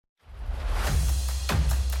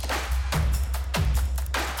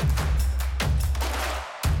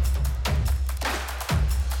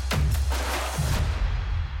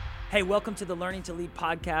Hey, welcome to the Learning to Lead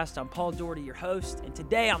podcast. I'm Paul Doherty, your host, and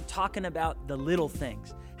today I'm talking about the little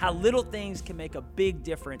things, how little things can make a big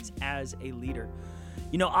difference as a leader.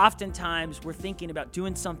 You know, oftentimes we're thinking about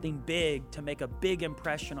doing something big to make a big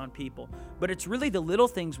impression on people, but it's really the little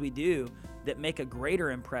things we do that make a greater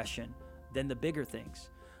impression than the bigger things.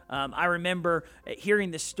 I remember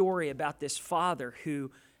hearing this story about this father who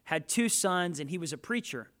had two sons, and he was a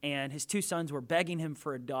preacher, and his two sons were begging him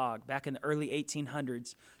for a dog back in the early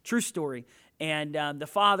 1800s. True story. And the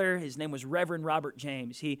father, his name was Reverend Robert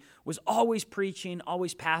James. He was always preaching,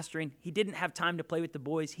 always pastoring. He didn't have time to play with the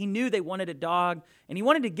boys. He knew they wanted a dog, and he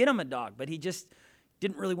wanted to get them a dog, but he just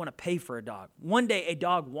didn't really want to pay for a dog. One day, a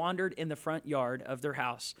dog wandered in the front yard of their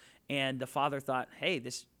house, and the father thought, hey,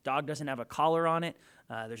 this dog doesn't have a collar on it.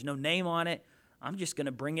 There's no name on it. I'm just going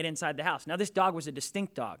to bring it inside the house. Now, this dog was a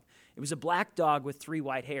distinct dog. It was a black dog with 3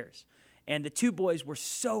 white hairs. And the two boys were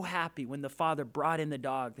so happy when the father brought in the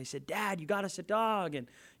dog. They said, Dad, you got us a dog. And,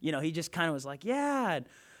 he just kind of was like, yeah. And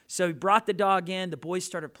so he brought the dog in. The boys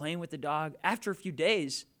started playing with the dog. After a few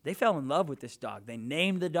days, they fell in love with this dog. They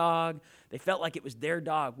named the dog. They felt like it was their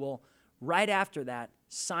dog. Well, right after that,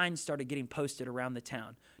 signs started getting posted around the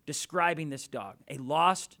town describing this dog, a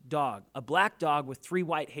lost dog, a black dog with 3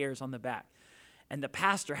 white hairs on the back. And the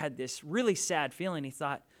pastor had this really sad feeling. He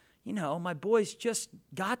thought, my boys just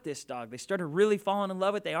got this dog. They started really falling in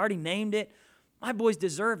love with it. They already named it. My boys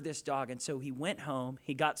deserve this dog. And so he went home,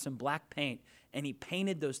 he got some black paint, and he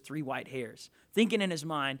painted those 3 white hairs, thinking in his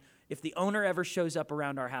mind, if the owner ever shows up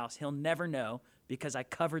around our house, he'll never know because I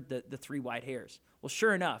covered the 3 white hairs. Well,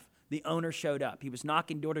 sure enough, the owner showed up. He was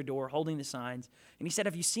knocking door to door, holding the signs, and he said,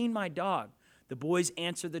 have you seen my dog? The boys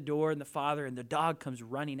answer the door, and the dog comes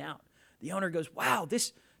running out. The owner goes, wow,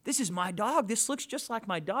 this is my dog. This looks just like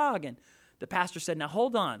my dog. And the pastor said, now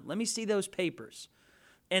hold on. Let me see those papers.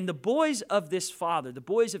 And the boys of this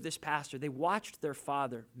pastor, they watched their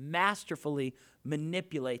father masterfully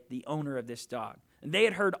manipulate the owner of this dog. And they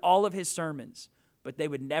had heard all of his sermons, but they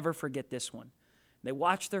would never forget this one. They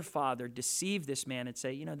watched their father deceive this man and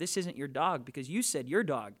say, this isn't your dog because you said your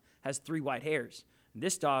dog has 3 white hairs. And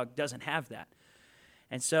this dog doesn't have that.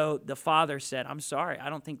 And so the father said, I'm sorry, I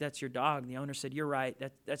don't think that's your dog. The owner said, you're right,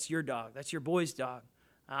 that's your dog. That's your boy's dog.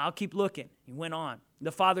 I'll keep looking. He went on.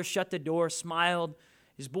 The father shut the door, smiled.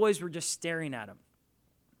 His boys were just staring at him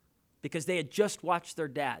because they had just watched their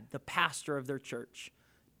dad, the pastor of their church,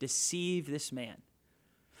 deceive this man.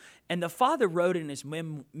 And the father wrote in his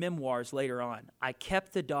memoirs later on, I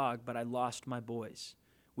kept the dog, but I lost my boys.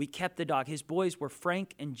 We kept the dog. His boys were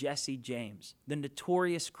Frank and Jesse James, the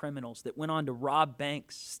notorious criminals that went on to rob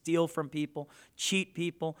banks, steal from people, cheat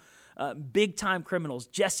people, big-time criminals.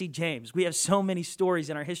 Jesse James. We have so many stories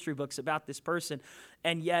in our history books about this person,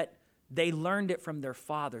 and yet they learned it from their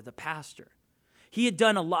father, the pastor. He had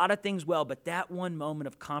done a lot of things well, but that one moment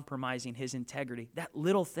of compromising his integrity, that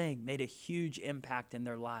little thing made a huge impact in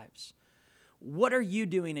their lives. What are you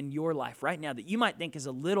doing in your life right now that you might think is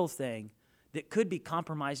a little thing that could be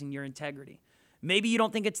compromising your integrity? Maybe you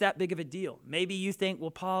don't think it's that big of a deal. Maybe you think,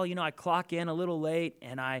 well, Paul, I clock in a little late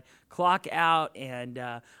and I clock out and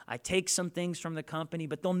I take some things from the company,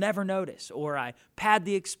 but they'll never notice. Or I pad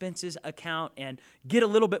the expenses account and get a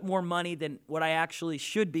little bit more money than what I actually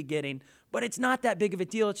should be getting. But it's not that big of a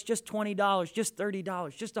deal. It's just $20, just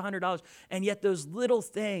 $30, just $100. And yet those little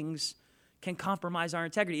things can compromise our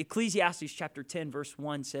integrity. Ecclesiastes chapter 10, verse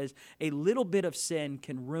 1 says, a little bit of sin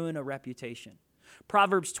can ruin a reputation.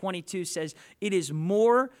 Proverbs 22 says, it is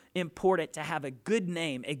more important to have a good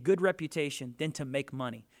name, a good reputation, than to make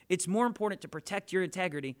money. It's more important to protect your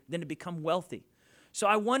integrity than to become wealthy. So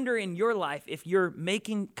I wonder in your life if you're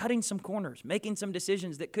cutting some corners, making some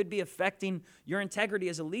decisions that could be affecting your integrity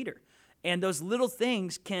as a leader. And those little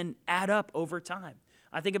things can add up over time.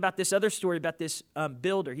 I think about this other story about this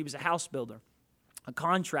builder. He was a house builder, a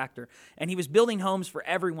contractor, and he was building homes for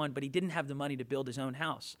everyone, but he didn't have the money to build his own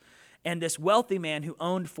house. And this wealthy man who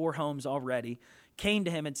owned 4 homes already came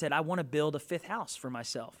to him and said, I want to build a 5th house for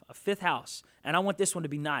myself, a 5th house, and I want this one to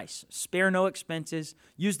be nice. Spare no expenses,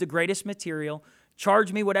 use the greatest material,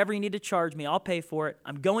 charge me whatever you need to charge me, I'll pay for it.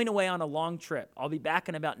 I'm going away on a long trip. I'll be back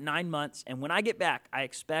in about 9 months, and when I get back, I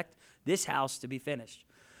expect this house to be finished.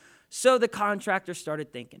 So the contractor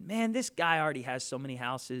started thinking, man, this guy already has so many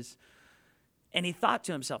houses. And he thought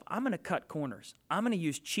to himself, I'm going to cut corners. I'm going to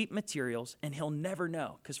use cheap materials, and he'll never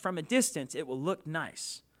know, because from a distance, it will look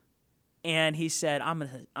nice. And he said, I'm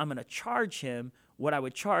going to charge him what I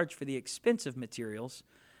would charge for the expensive materials,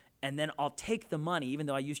 and then I'll take the money, even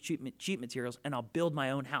though I use cheap materials, and I'll build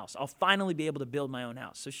my own house. I'll finally be able to build my own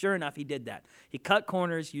house. So sure enough, he did that. He cut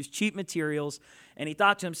corners, used cheap materials, and he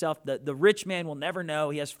thought to himself, the rich man will never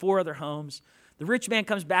know. He has 4 other homes. The rich man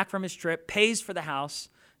comes back from his trip, pays for the house,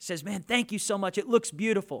 says, man, thank you so much. It looks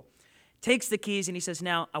beautiful. Takes the keys, and he says,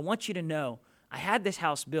 now, I want you to know, I had this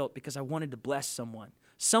house built because I wanted to bless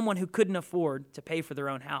someone who couldn't afford to pay for their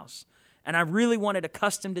own house. And I really wanted a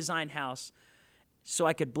custom designed house so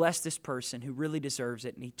I could bless this person who really deserves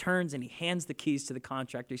it. And he turns and he hands the keys to the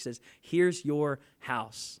contractor. He says, here's your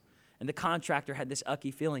house. And the contractor had this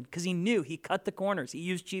ucky feeling because he knew he cut the corners. He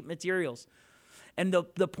used cheap materials. And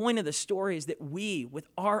the point of the story is that we, with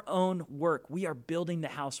our own work, we are building the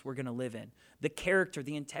house we're going to live in. The character,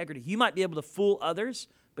 the integrity. You might be able to fool others,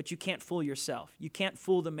 but you can't fool yourself. You can't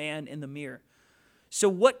fool the man in the mirror. So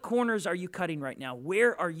what corners are you cutting right now?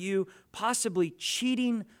 Where are you possibly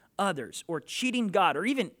cheating others or cheating God, or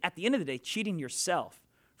even at the end of the day, cheating yourself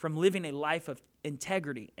from living a life of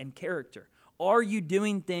integrity and character? Are you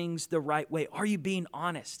doing things the right way? Are you being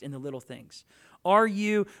honest in the little things? Are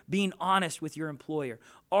you being honest with your employer?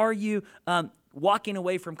 Are you walking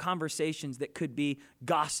away from conversations that could be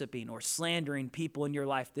gossiping or slandering people in your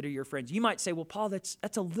life that are your friends? You might say, well, Paul, that's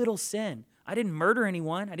a little sin. I didn't murder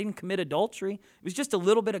anyone. I didn't commit adultery. It was just a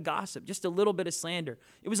little bit of gossip, just a little bit of slander.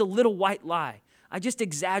 It was a little white lie. I just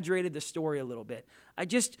exaggerated the story a little bit. I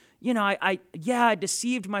just, I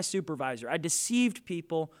deceived my supervisor. I deceived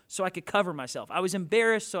people so I could cover myself. I was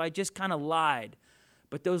embarrassed, so I just kind of lied.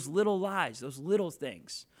 But those little lies, those little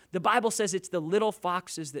things, the Bible says it's the little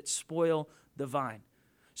foxes that spoil the vine.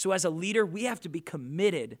 So as a leader, we have to be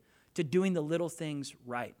committed to doing the little things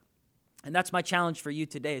right. And that's my challenge for you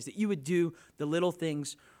today, is that you would do the little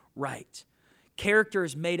things right. Character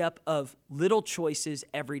is made up of little choices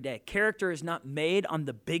every day. Character is not made on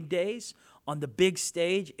the big days, on the big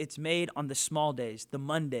stage. It's made on the small days, the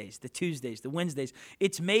Mondays, the Tuesdays, the Wednesdays.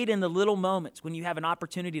 It's made in the little moments when you have an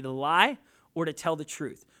opportunity to lie or to tell the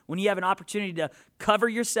truth. When you have an opportunity to cover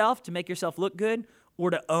yourself, to make yourself look good, or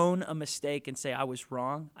to own a mistake and say, I was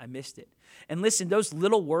wrong, I missed it. And listen, those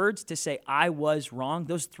little words to say, I was wrong,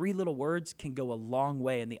 those 3 little words can go a long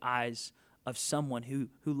way in the eyes of someone who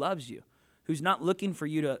loves you, who's not looking for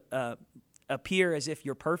you to appear as if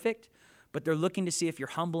you're perfect, but they're looking to see if you're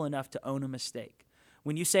humble enough to own a mistake.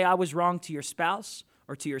 When you say, I was wrong to your spouse,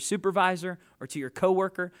 or to your supervisor, or to your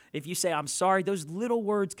coworker, if you say, I'm sorry, those little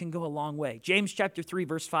words can go a long way. James chapter 3,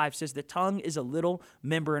 verse 5 says, the tongue is a little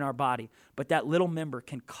member in our body, but that little member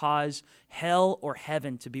can cause hell or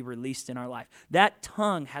heaven to be released in our life. That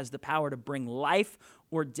tongue has the power to bring life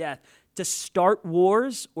or death, to start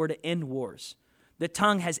wars or to end wars. The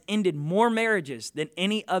tongue has ended more marriages than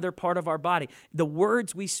any other part of our body. The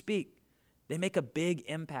words we speak, they make a big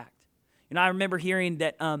impact. I remember hearing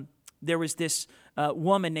that there was this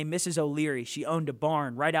woman named Mrs. O'Leary. She owned a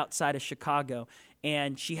barn right outside of Chicago,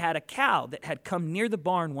 and she had a cow that had come near the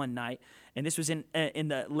barn one night, and this was in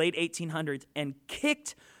the late 1800s, and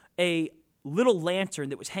kicked a little lantern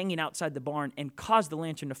that was hanging outside the barn and caused the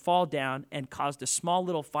lantern to fall down and caused a small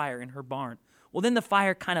little fire in her barn. Well, then the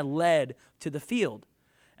fire kind of led to the field,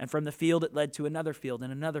 and from the field it led to another field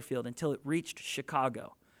and another field until it reached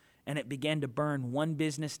Chicago, and it began to burn one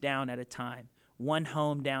business down at a time, one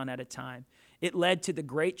home down at a time. It led to the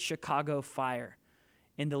Great Chicago Fire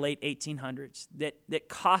in the late 1800s that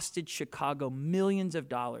costed Chicago millions of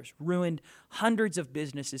dollars, ruined hundreds of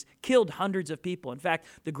businesses, killed hundreds of people. In fact,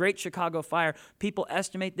 the Great Chicago Fire, people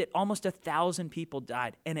estimate that almost 1,000 people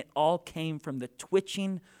died, and it all came from the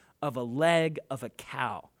twitching of a leg of a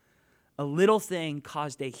cow. A little thing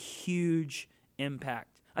caused a huge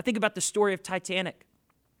impact. I think about the story of Titanic.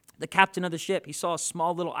 The captain of the ship, he saw a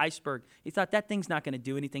small little iceberg. He thought, that thing's not going to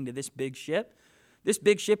do anything to this big ship. This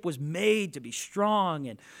big ship was made to be strong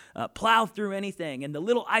and plow through anything. And the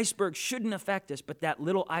little iceberg shouldn't affect us, but that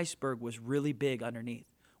little iceberg was really big underneath.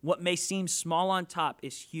 What may seem small on top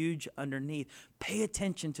is huge underneath. Pay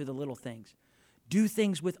attention to the little things. Do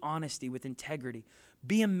things with honesty, with integrity.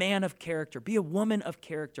 Be a man of character. Be a woman of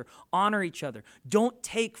character. Honor each other. Don't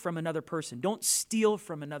take from another person. Don't steal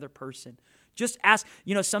from another person. Just ask.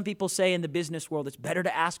 Some people say in the business world, it's better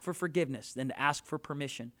to ask for forgiveness than to ask for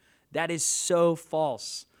permission. That is so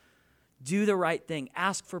false. Do the right thing.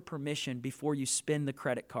 Ask for permission before you spend the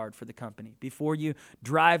credit card for the company, before you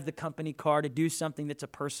drive the company car to do something that's a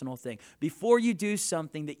personal thing, before you do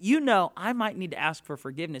something that I might need to ask for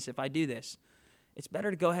forgiveness if I do this. It's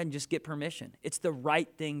better to go ahead and just get permission. It's the right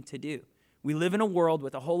thing to do. We live in a world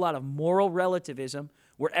with a whole lot of moral relativism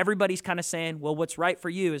where everybody's kind of saying, well, what's right for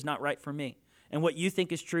you is not right for me. And what you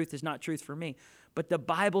think is truth is not truth for me. But the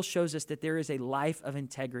Bible shows us that there is a life of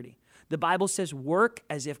integrity. The Bible says, work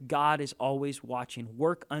as if God is always watching.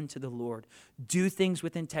 Work unto the Lord. Do things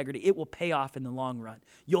with integrity. It will pay off in the long run.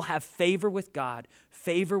 You'll have favor with God,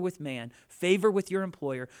 favor with man, favor with your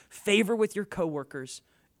employer, favor with your coworkers.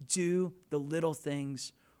 Do the little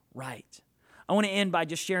things right. I want to end by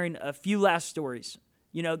just sharing a few last stories.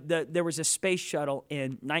 You know, there was a space shuttle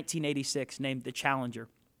in 1986 named the Challenger,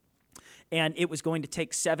 and it was going to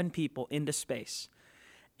take 7 people into space.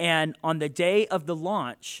 And on the day of the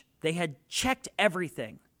launch, they had checked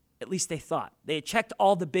everything, at least they thought. They had checked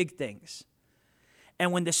all the big things.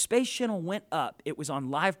 And when the space shuttle went up, it was on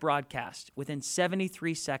live broadcast. Within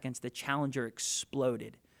 73 seconds, the Challenger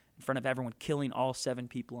exploded in front of everyone, killing all 7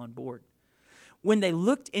 people on board. When they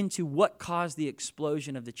looked into what caused the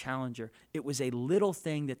explosion of the Challenger, it was a little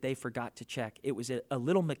thing that they forgot to check. It was a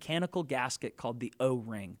little mechanical gasket called the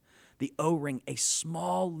O-ring. The O-ring, a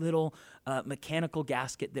small little mechanical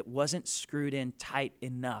gasket that wasn't screwed in tight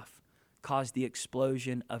enough, caused the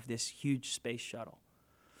explosion of this huge space shuttle.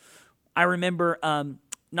 I remember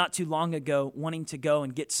not too long ago wanting to go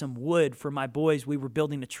and get some wood for my boys. We were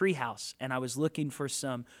building a tree house, and I was looking for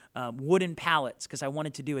some wooden pallets because I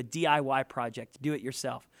wanted to do a DIY project, do it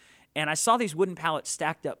yourself. And I saw these wooden pallets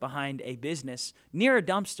stacked up behind a business near a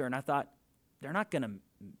dumpster, and I thought, they're not going to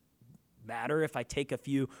matter if I take a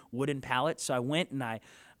few wooden pallets. So I went and I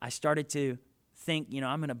started to think,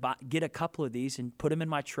 I'm going to get a couple of these and put them in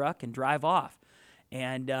my truck and drive off.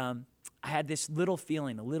 And I had this little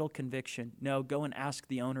feeling, a little conviction. No, go and ask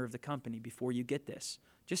the owner of the company before you get this.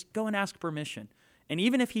 Just go and ask permission. And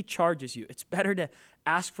even if he charges you, it's better to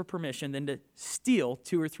ask for permission than to steal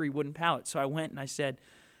 2 or 3 wooden pallets. So I went and I said,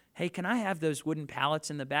 hey, can I have those wooden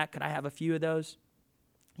pallets in the back? Could I have a few of those?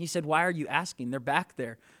 He said, why are you asking? They're back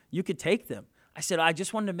there. You could take them. I said, I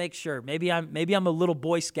just wanted to make sure. Maybe I'm a little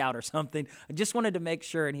Boy Scout or something. I just wanted to make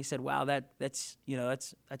sure. And he said, wow, that's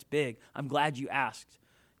big. I'm glad you asked.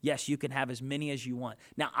 Yes, you can have as many as you want.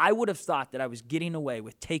 Now, I would have thought that I was getting away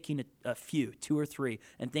with taking a few, 2 or 3,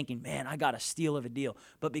 and thinking, man, I got a steal of a deal.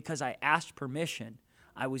 But because I asked permission,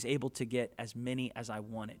 I was able to get as many as I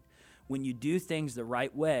wanted. When you do things the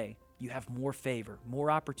right way, you have more favor, more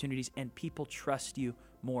opportunities, and people trust you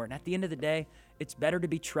more. And at the end of the day, it's better to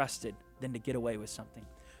be trusted than to get away with something.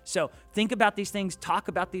 So think about these things, talk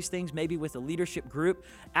about these things, maybe with a leadership group.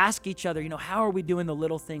 Ask each other, how are we doing the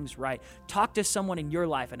little things right? Talk to someone in your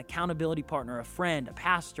life, an accountability partner, a friend, a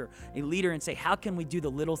pastor, a leader, and say, how can we do the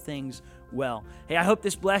little things well? Hey, I hope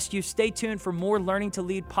this blessed you. Stay tuned for more Learning to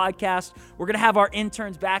Lead podcasts. We're going to have our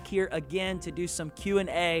interns back here again to do some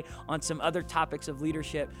Q&A on some other topics of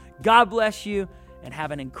leadership. God bless you, and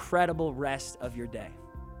have an incredible rest of your day.